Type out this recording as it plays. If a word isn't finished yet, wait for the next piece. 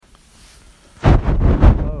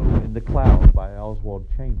the Cloud by Oswald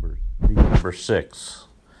Chambers, December 6.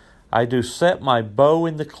 I do set my bow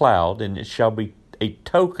in the cloud, and it shall be a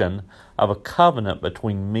token of a covenant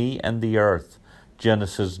between me and the earth.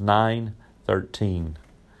 Genesis 9:13.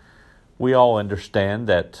 We all understand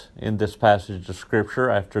that in this passage of Scripture,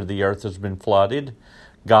 after the earth has been flooded,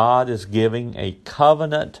 God is giving a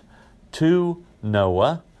covenant to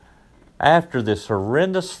Noah after this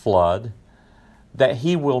horrendous flood that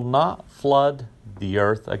he will not flood the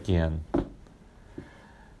earth again.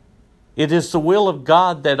 It is the will of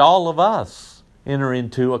God that all of us enter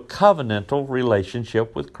into a covenantal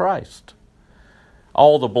relationship with Christ.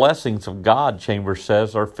 All the blessings of God, Chambers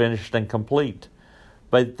says, are finished and complete,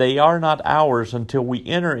 but they are not ours until we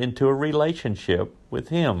enter into a relationship with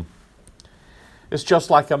Him. It's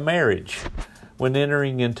just like a marriage. When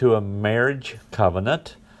entering into a marriage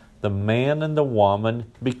covenant, the man and the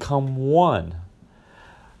woman become one.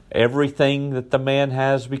 Everything that the man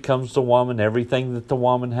has becomes the woman. Everything that the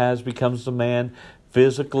woman has becomes the man.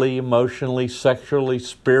 Physically, emotionally, sexually,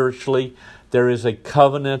 spiritually, there is a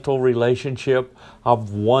covenantal relationship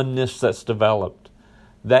of oneness that's developed.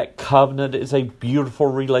 That covenant is a beautiful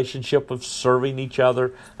relationship of serving each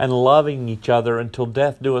other and loving each other until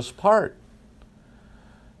death do us part.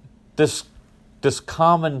 This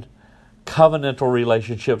common covenantal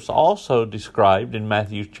relationship is also described in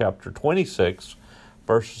Matthew chapter 26,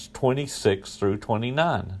 verses 26 through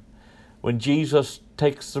 29. When Jesus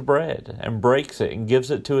takes the bread and breaks it and gives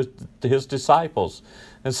it to his disciples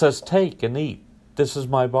and says, "Take and eat, this is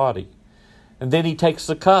my body." And then he takes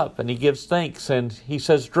the cup and he gives thanks and he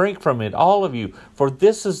says, "Drink from it, all of you, for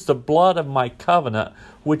this is the blood of my covenant,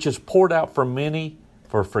 which is poured out for many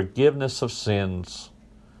for forgiveness of sins."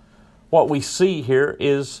 What we see here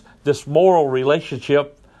is this moral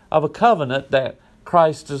relationship of a covenant that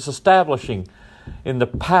Christ is establishing. In the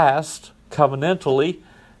past, covenantally,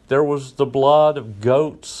 there was the blood of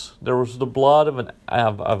goats, there was the blood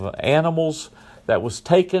of animals that was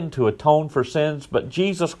taken to atone for sins. But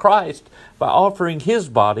Jesus Christ, by offering His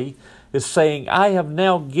body, is saying, "I have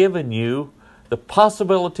now given you the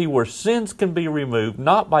possibility where sins can be removed,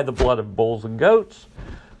 not by the blood of bulls and goats,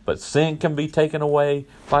 but sin can be taken away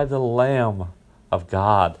by the Lamb of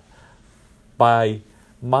God, by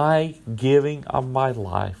my giving of my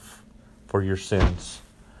life for your sins."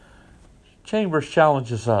 Chambers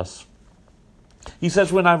challenges us. He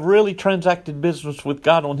says, when I've really transacted business with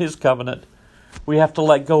God on His covenant, we have to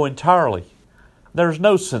let go entirely. There's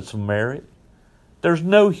no sense of merit. There's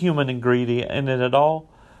no human ingredient in it at all,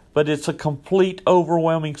 but it's a complete,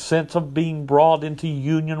 overwhelming sense of being brought into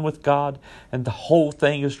union with God, and the whole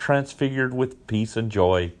thing is transfigured with peace and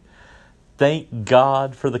joy. Thank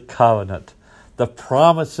God for the covenant, the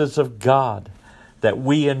promises of God that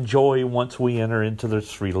we enjoy once we enter into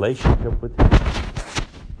this relationship with Him.